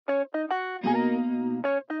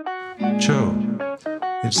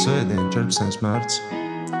ir svētdiena, 14. marts.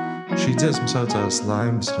 Šī dziesma saucās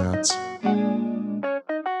Laimes rāds.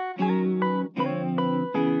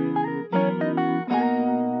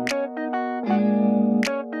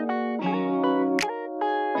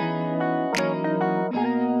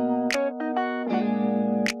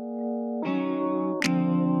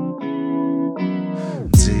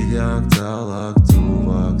 Dziļāk, tālāk,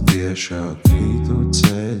 tuvāk, tiešāk, krītu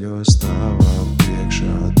ceļos tavā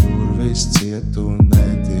priekšā, durvis cietu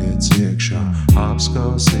netiec iekšā,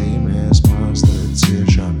 apskausīmies mazliet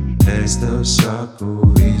ciešāk. Es tev saku,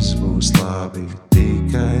 viss būs labi,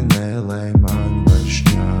 tikai nelej man vairs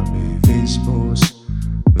šņābi. Viss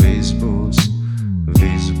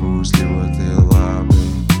būs ļoti labi.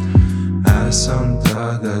 Esam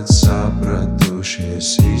tagad sapratušies,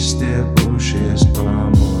 izstiepušies,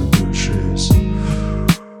 pamodušies.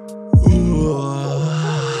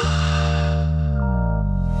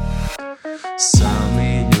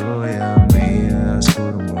 Samīļojamies,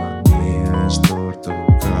 kurmamies, tur tu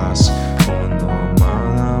kas, un no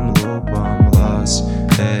manām lūpām las,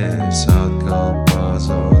 es atkal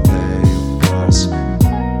pazaudēju pas.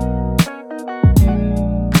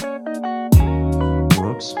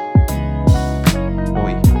 Ups.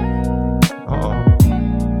 Oi.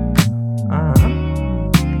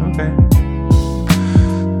 Okay.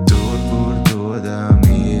 Tur, kur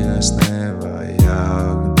dodamies,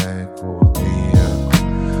 nevajag neko lieku.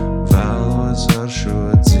 Vēlos ar šo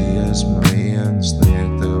dziesmu vien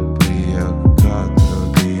sniegt tev prieku katru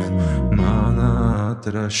dienu. Mana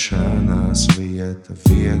atrašanās vieta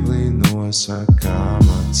viegli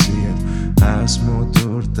nosakāma ciet. Esmu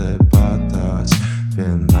tur tepatās,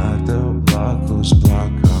 vienmēr tev blakus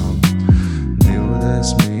blakām.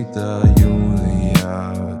 20. jūnijā,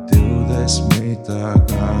 20.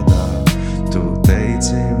 gadā, tu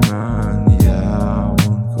teici man jā,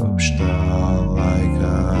 un kopš tā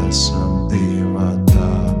laika esam divatā.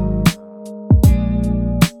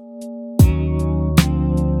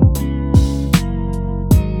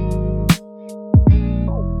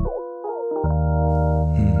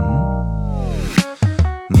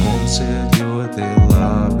 Mums ir ļoti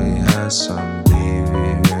labi, esam divi,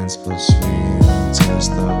 1+1, es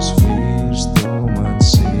tavs vīrs, tu man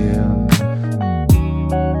sieva.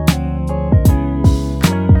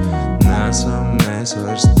 Nesam mēs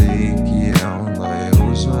vairs tik jauni, lai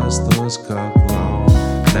uzvestos kā klauni.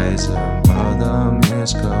 Reizēm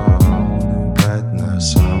vadāmies kā auni, bet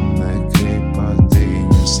nesam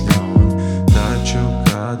nekripatiņas ļauni. Taču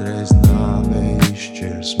kādreiz nāve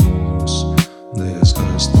izšķirs mūs, Dievs,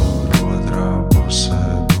 kas tur otrā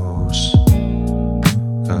pusē būs.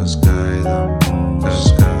 Kas gaida mūs,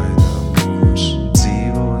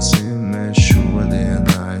 dzīvosim mēs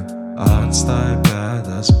šodienai, atstāj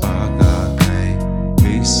pēdas pagātnei.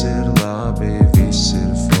 Viss ir labi, viss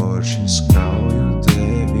ir forši, skauju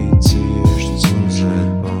tevi cieši, dzūžēt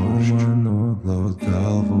bauma noglaut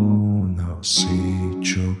galvu, nav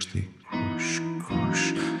sīčuks tik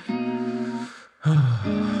kuš.